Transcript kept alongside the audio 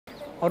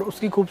और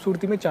उसकी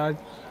खूबसूरती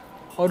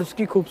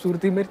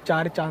में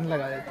चार चांद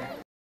लगा देते हैं।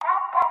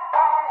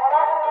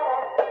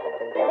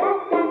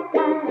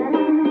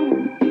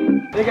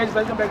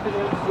 Welcome back to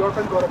your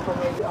friend गौरव।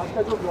 आज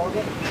का जो ब्लॉग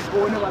है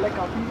वो होने वाला है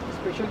काफ़ी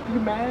स्पेशल, क्योंकि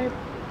मैं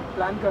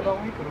प्लान कर रहा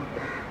हूँ एक रोड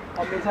ट्रिप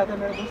और मेरे साथ है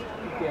मेरा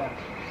दोस्त यार।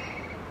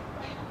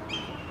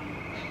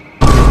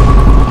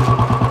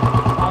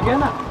 आ गया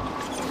ना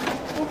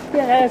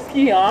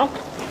इसकी आँख,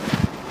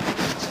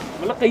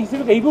 मतलब कहीं से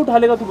भी कहीं भी उठा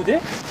लेगा तू मुझे।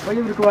 भाई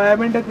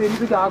रिक्वायरमेंट है तेरी,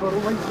 तो क्या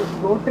करूँ भाई।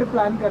 रोड ट्रिप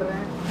प्लान कर रहे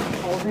हैं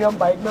और भी हम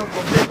बाइक में रोड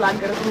ट्रिप प्लान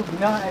कर रहे हैं, तो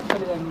बिना ऐड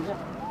चले जाएंगे क्या?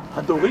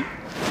 हद हो गई।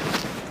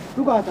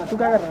 तू कहाँ था, तू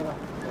क्या कर रहा था?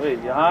 अरे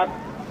यार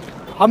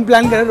हम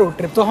प्लान कर रहे हैं रोड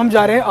ट्रिप, तो हम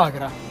जा रहे हैं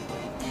आगरा।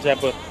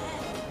 जयपुर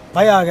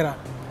भाई Agra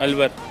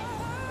Alwar,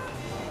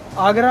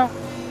 Agra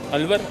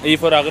Alwar, A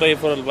for Agra, A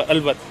for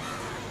Alwar.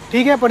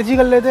 ठीक है, पर्ची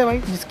कर लेते हैं भाई,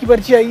 जिसकी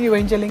पर्ची आएगी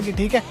वहीं चलेंगे।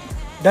 ठीक है,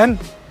 डन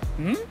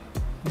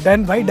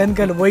डन भाई, डन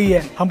कर। वही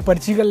है, हम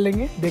पर्ची कर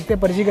लेंगे, देखते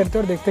हैं पर्ची करते हैं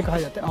और देखते कहाँ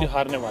जाते हैं।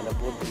 हारने वाला है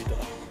बहुत बुरी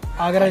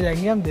तरह। आगरा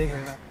जाएंगे हम, देख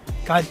लेना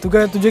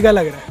कहाँ। तुझे क्या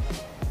लग रहा है?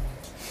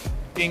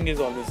 किंग इज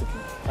ऑलवेज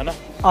किंग, है ना?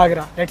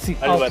 Agra, let's see.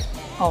 अलवर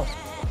आओ,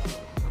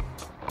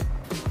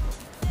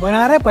 बना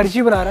रहा है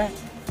पर्ची, बना रहा है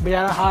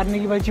बेचारा, हारने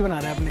की पर्ची बना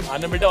रहा है अपने।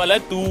 हारने बेटा वाला है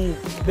तू।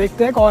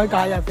 देखते हैं कौन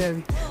कहाँ जाते हैं।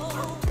 अभी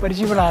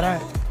पर्ची बना रहा है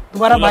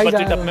तुम्हारा भाई।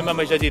 टप में मैं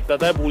हमेशा जीतता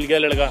था, भूल गया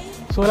लड़का।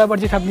 16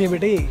 पर्ची ठप नहीं है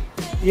बेटे,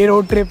 ये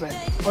रोड ट्रिप है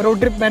और रोड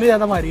ट्रिप मैंने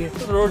ज्यादा मारी है।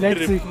 रोड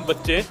ट्रिप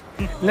बच्चे,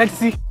 let's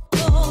see.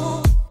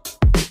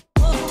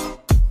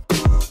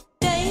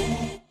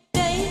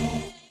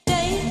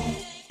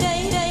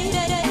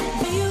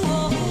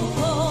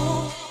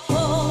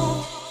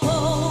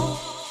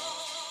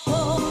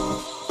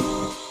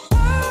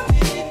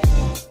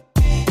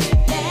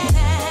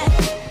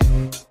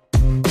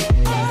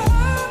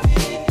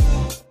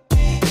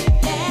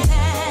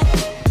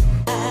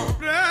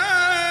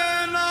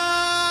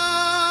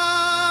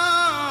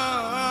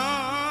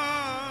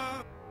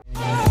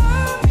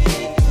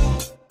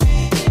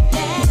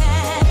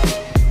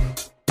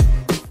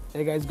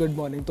 Guys good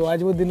morning. तो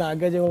आज वो दिन आ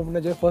गया जब हम अपना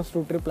जो फर्स्ट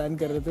रोड ट्रिप प्लान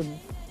कर रहे थे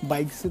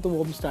बाइक से, तो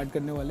वो हम स्टार्ट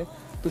करने वाले।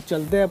 तो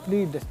चलते हैं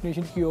अपनी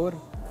डेस्टिनेशन की ओर।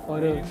 और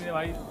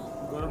भाई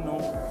गौरव नो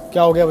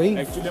क्या हो गया भाई?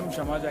 एक्चुअली हम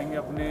क्षमा जाएंगे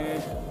अपने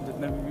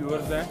जितने भी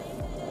व्यूअर्स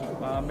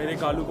हैं। मेरे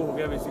कालू को हो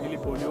गया बेसिकली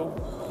पोलियो,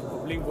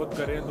 पब्लिक बहुत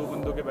कर रहे हैं 2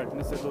 बंदों के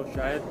बैठने से, तो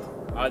शायद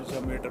आज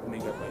हम ये ट्रिप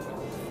नहीं कर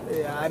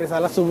पाएंगे यार।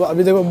 साला सुबह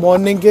अभी देखो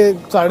मॉर्निंग के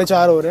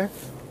 4:30 हो रहे हैं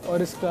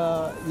और इसका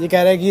ये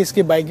कह रहा है कि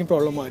इसकी बाइक की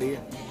प्रॉब्लम आ रही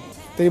है।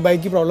 तेरी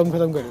बाइक की प्रॉब्लम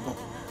खत्म कर देता हूँ।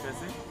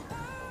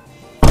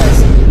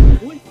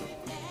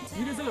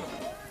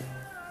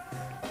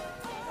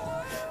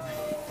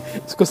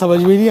 इसको समझ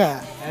भी नहीं आया,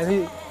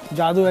 ऐसे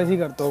जादू ऐसे ही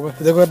करता हूँ।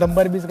 देखो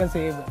नंबर भी इसका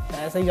सेव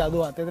है, ऐसा ही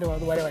जादू आते थे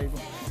तुम्हारे भाई को।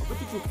 तो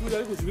चुप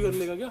जाके कुछ भी कर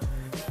लेगा क्या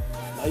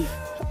भाई?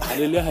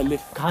 हले ले हले।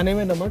 खाने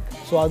में नमक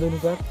स्वाद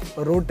अनुसार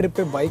और रोड ट्रिप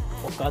पे बाइक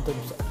औकात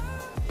अनुसार।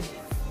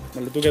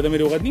 मतलब तू कहता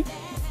मेरी औकात नहीं?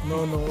 नो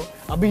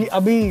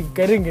अभी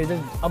करेंगे।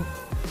 अब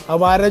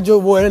हमारा जो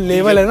वो है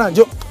लेवल है ना,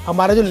 जो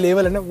हमारा जो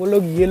लेवल है ना, वो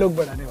लोग ये लोग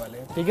बढ़ाने वाले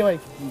हैं। ठीक है भाई,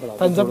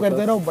 थम्स अप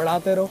करते रहो,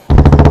 बढ़ाते रहो।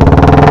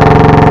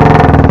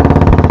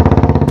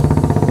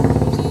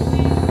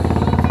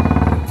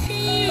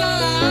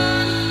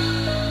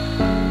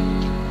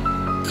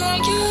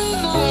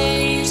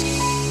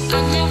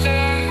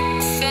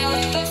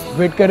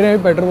 वेट कर रहे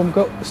हैं पेट्रोल पंप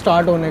का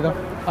स्टार्ट होने का।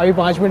 अभी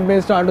 5 मिनट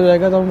में स्टार्ट हो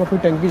जाएगा, तो हम अपनी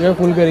टंकी जो है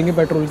फुल करेंगे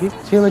पेट्रोल की।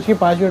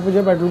 6:05 पर जो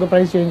है पेट्रोल का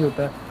प्राइस चेंज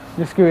होता है,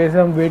 जिसकी वजह से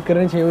हम वेट कर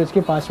रहे हैं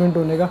 6:05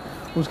 होने का।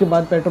 उसके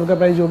बाद पेट्रोल का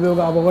प्राइस जो भी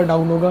होगा, अप होगा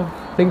डाउन होगा,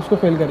 थिंग्स को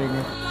फिल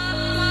करेंगे।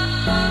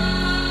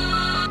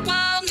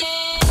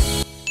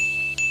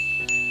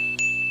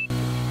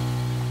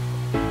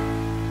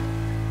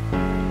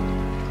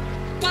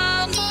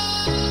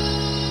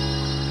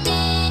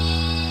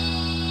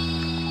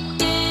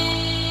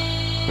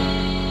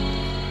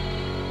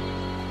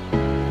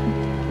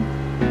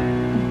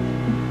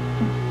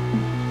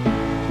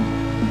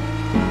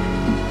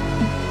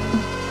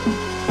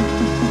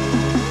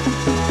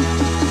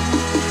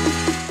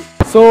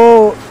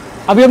 तो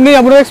अभी हमने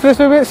यमुना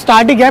एक्सप्रेसवे पे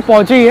स्टार्ट ही किया है,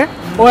 पहुंचे ही है।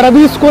 और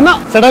अभी इसको ना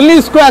सडनली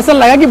इसको ऐसा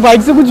लगा कि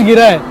बाइक से कुछ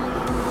गिरा है।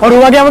 और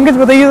हुआ क्या पंकज,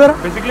 बताइए जरा।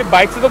 बेसिकली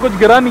बाइक से तो कुछ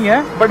गिरा नहीं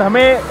है, बट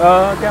हमें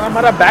क्या नाम,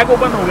 हमारा बैग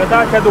ओपन हो गया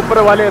था। शायद ऊपर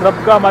वाले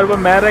रब का हमारे को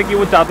मेहर है कि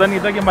वो चाहता नहीं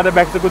था कि हमारे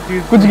बैग से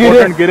कुछ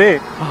गिरे।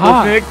 हाँ।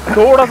 उसने एक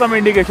थोड़ा सा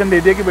इंडिकेशन दे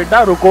दिया कि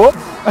बेटा रुको,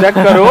 चेक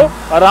करो,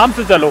 आराम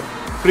से चलो,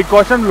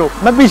 प्रिकॉशन लो।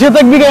 मैं पीछे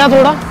तक भी गया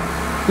थोड़ा,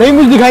 लेकिन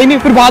कुछ दिखाई नहीं।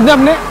 फिर बाद में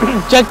हमने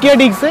चेक किया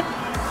ठीक से,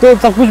 तो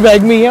सब कुछ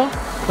बैग में ही है,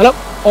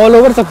 मतलब ऑल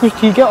ओवर सब कुछ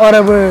ठीक है। और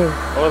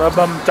अब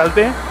हम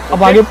चलते हैं,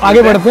 अब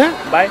आगे बढ़ते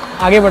हैं। बाय,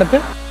 आगे बढ़ते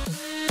हैं।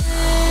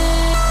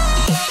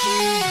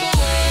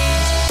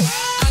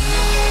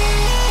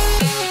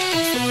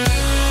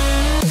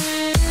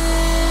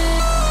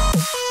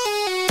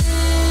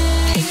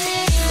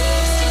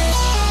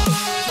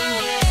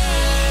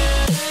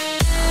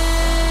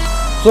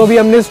 तो अभी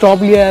हमने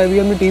स्टॉप लिया है, अभी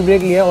हमने टी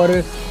ब्रेक लिया और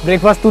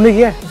ब्रेकफास्ट तूने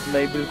किया है?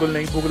 नहीं, बिल्कुल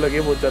नहीं, भूख लगी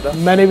बहुत ज़्यादा।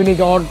 मैंने भी नहीं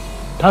किया, और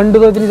ठंड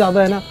तो इतनी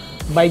ज़्यादा है ना,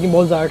 बाइक में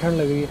बहुत ज़्यादा ठंड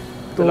लग रही है।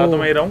 तो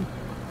मैं ही रहूँ।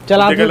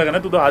 चल आप लगा ना,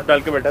 तू तो हाथ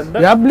डाल के बैठा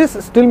अंदर यार प्लीज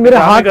स्टिल मेरे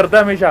हाथ करता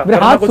है हमेशा, मेरे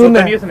हाथ सुन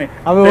रहे हैं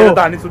अब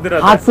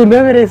हाथ सुन रहे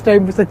हैं मेरे इस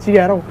टाइम पे, सच्ची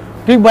कह रहा हूँ,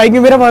 क्योंकि बाइक में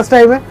मेरा फर्स्ट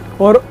टाइम है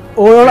और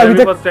ओवरऑल अभी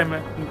तक फर्स्ट टाइम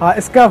है। हाँ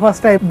इसका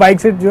फर्स्ट टाइम बाइक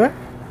से जो है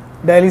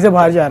दिल्ली से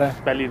बाहर जा रहा है,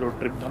 पहली रोड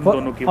ट्रिप हम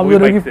दोनों की,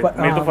 मेरी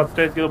तो फर्स्ट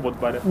है, इसकी तो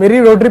बहुत बार है। मेरी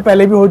रोड ट्रिप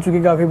पहले भी हो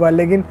चुकी काफी बार,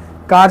 लेकिन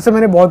कार से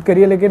मैंने बहुत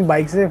करी है, लेकिन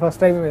बाइक से फर्स्ट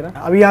टाइम है मेरा।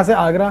 अभी यहाँ से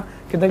आगरा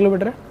कितना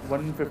किलोमीटर है?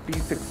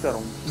 156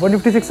 अराउंड,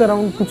 156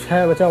 अराउंड कुछ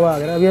है बचा हुआ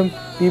आगरा। अभी हम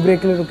टी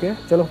ब्रेक के लिए रुके हैं,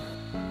 चलो।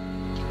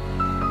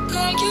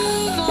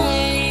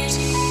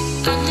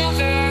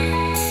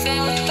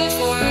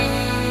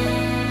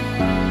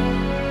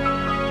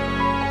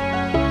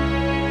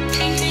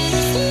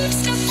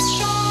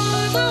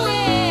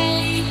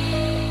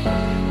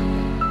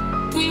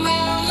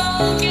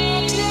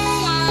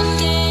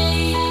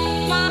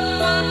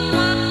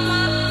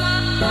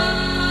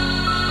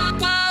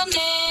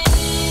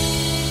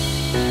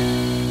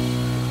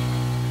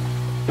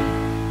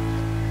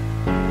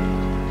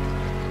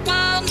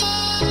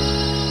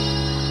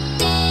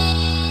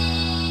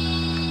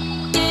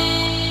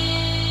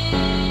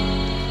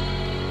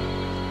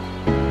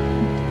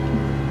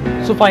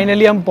 तो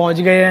फाइनली हम पहुंच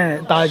गए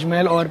हैं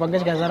ताजमहल। और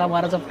पंकज कैसा रहा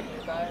हमारा सफर?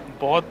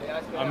 बहुत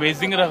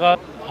अमेजिंग रहा।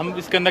 हम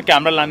इसके अंदर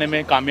कैमरा लाने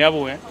में कामयाब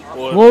हुए हैं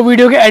और वो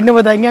वीडियो के एंड में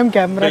बताएंगे हम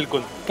कैमरा,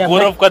 बिल्कुल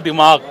गौरव का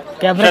दिमाग,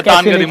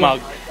 शैतान का दिमाग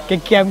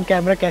कि हम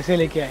कैमरा कैसे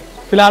लेके आए।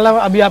 फिलहाल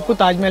अभी आपको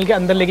ताजमहल के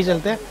अंदर लेके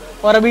चलते हैं,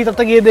 और अभी तब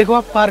तक ये देखो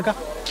आप बाहर का।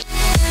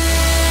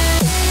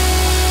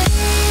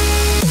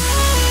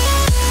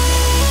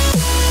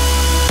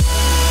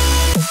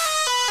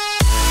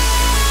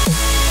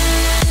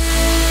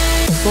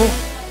 तो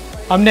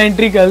हमने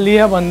एंट्री कर ली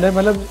है अब अंदर,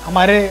 मतलब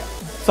हमारे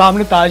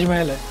सामने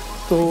ताजमहल है,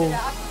 तो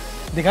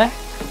दिखा है?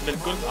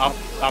 बिल्कुल।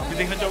 आप भी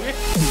देखना चाहोगे?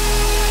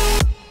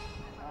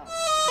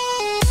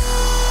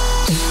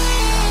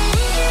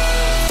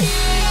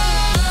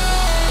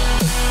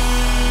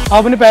 आप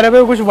अपने पैरों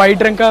पे कुछ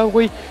व्हाइट रंग का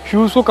कोई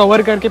शूज को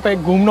कवर करके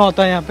घूमना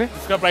होता है यहाँ पे।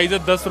 इसका प्राइस है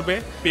 10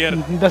 रुपए पेयर,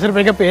 10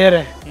 रुपए का पेयर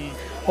है,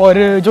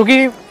 और जो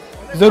कि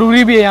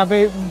ज़रूरी भी है यहाँ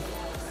पे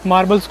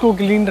मार्बल्स को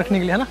क्लीन रखने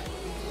के लिए, है ना?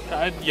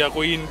 शायद, या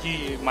कोई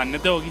इनकी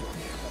मान्यता होगी।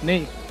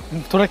 नहीं,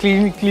 थोड़ा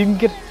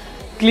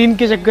क्लीन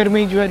के चक्कर में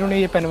ही जो है इन्होंने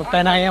ये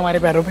पहना है हमारे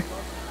पैरों पे।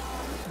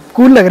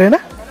 कूल लग रहे हैं ना?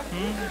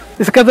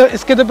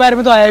 इसके तो पैर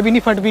में तो आया भी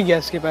नहीं, फट भी गया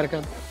इसके पैर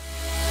का।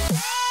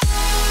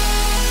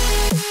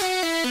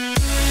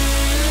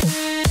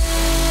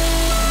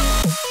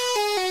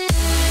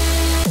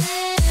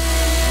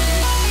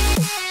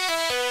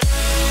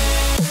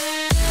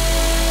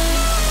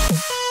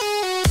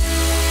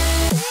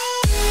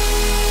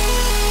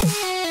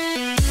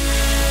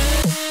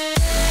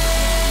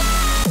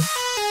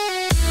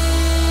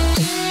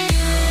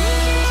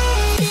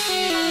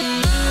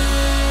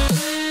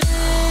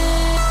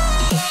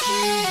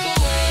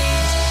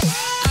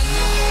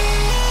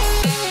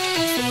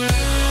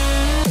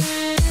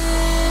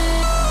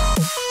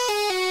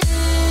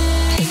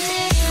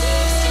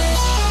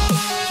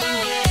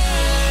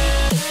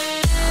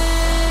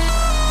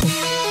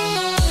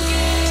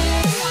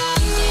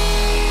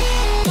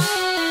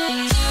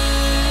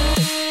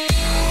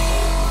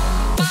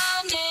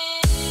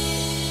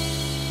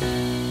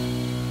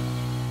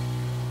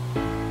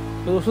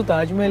 तो दोस्तों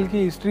ताजमहल की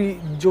हिस्ट्री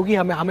जो कि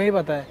हमें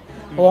पता है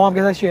वो हम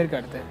आपके साथ शेयर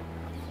करते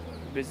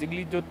हैं।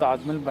 बेसिकली जो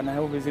ताजमहल बना है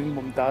वो बेसिकली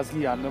मुमताज़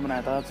की याद में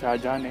बनाया था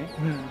शाहजहाँ ने।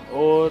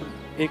 और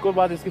एक और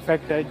बात इसकी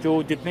फैक्ट है,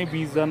 जो जितने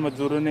 20,000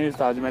 मजदूरों ने इस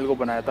ताजमहल को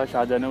बनाया था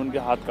शाहजहाँ ने उनके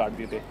हाथ काट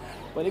दिए थे।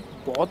 पर एक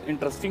बहुत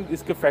इंटरेस्टिंग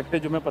इसके फैक्ट है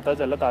जो मैं पता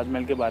चला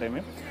ताजमहल के बारे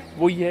में,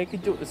 वो ये है कि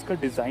जो इसका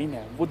डिज़ाइन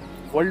है वो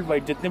वर्ल्ड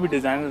वाइड जितने भी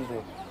डिज़ाइनर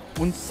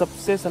थे उन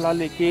सबसे सलाह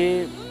लेके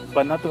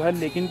बना तो है,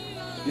 लेकिन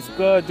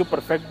इसका जो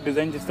परफेक्ट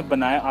डिजाइन जिसने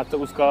बनाया आज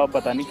तक उसका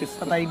पता नहीं किस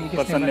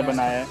पर्सन ने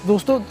बनाया है।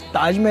 दोस्तों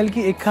ताजमहल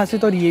की एक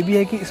खासियत और ये भी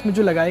है कि इसमें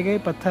जो लगाए गए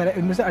पत्थर है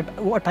इनमें से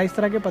वो 28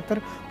 तरह के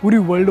पत्थर पूरी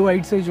वर्ल्ड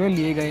वाइड से जो है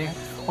लिए गए हैं,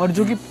 और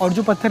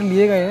जो पत्थर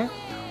लिए गए हैं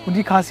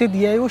उनकी खासियत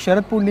ये है वो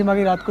शरद पूर्णिमा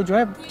की रात को जो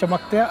है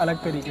चमकते हैं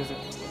अलग तरीके से,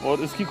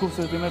 और इसकी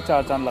खूबसूरती में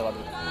 4 चांद लगा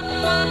देते।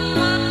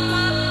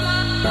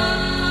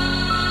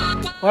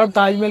 और अब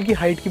ताजमहल की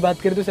हाइट की बात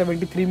करें तो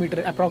 73 मीटर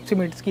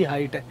अप्रॉक्सीमेट की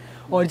हाइट है,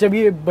 और जब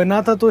ये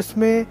बना था तो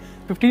इसमें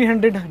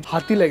 1500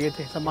 हाथी लगे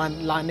थे सामान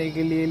लाने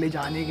के लिए, ले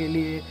जाने के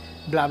लिए,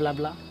 ब्ला ब्ला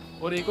ब्ला।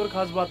 और एक और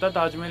ख़ास बात है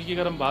ताजमहल की,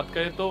 अगर हम बात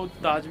करें तो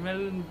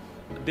ताजमहल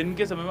दिन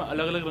के समय में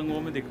अलग अलग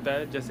रंगों में दिखता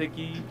है, जैसे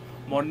कि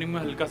मॉर्निंग में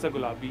हल्का सा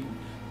गुलाबी,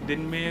 दिन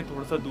में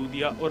थोड़ा सा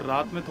दूधिया और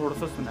रात में थोड़ा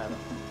सा सुनहरा।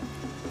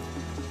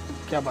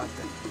 क्या बात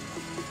है,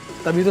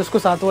 तभी तो उसको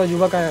 7वां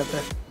अजूबा कहा जाता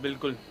है।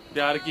 बिल्कुल,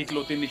 प्यार की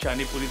इकलौती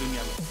निशानी पूरी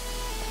दुनिया में,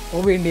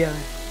 वो भी इंडिया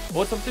में।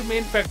 और सबसे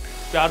मेन फैक्ट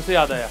प्यार से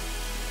याद आया,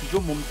 जो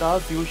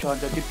मुमताज़ थी वो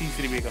शाहजहाँ की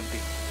तीसरी बेगम थी।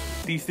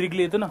 तीसरी के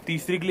लिए तो ना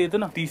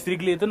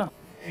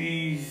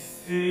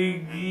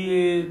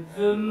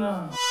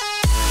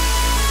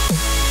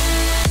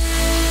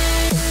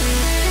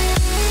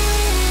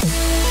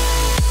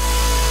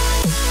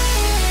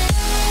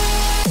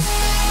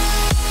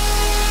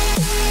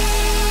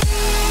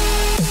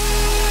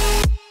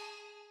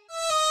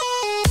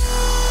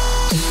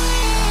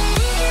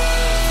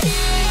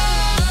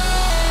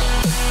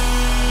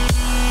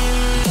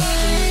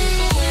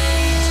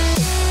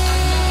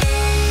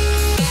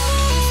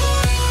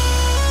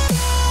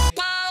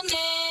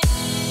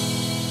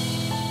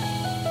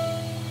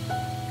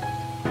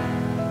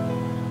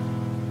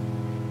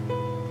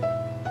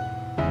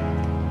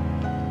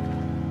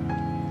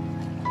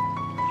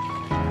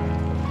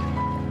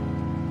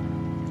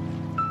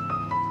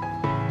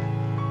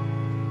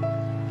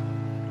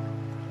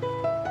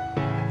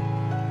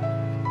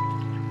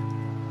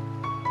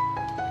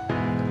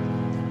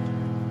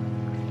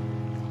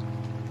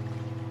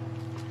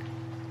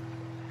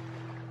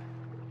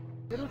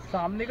यार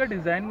सामने का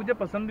डिजाइन मुझे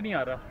पसंद नहीं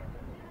आ रहा।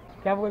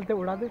 क्या बोलते,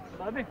 उड़ा दे?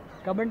 बता दे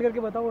कमेंट करके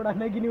बताओ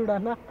उड़ाना है कि नहीं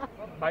उड़ाना।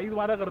 भाई,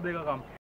 तुम्हारा कर देगा काम।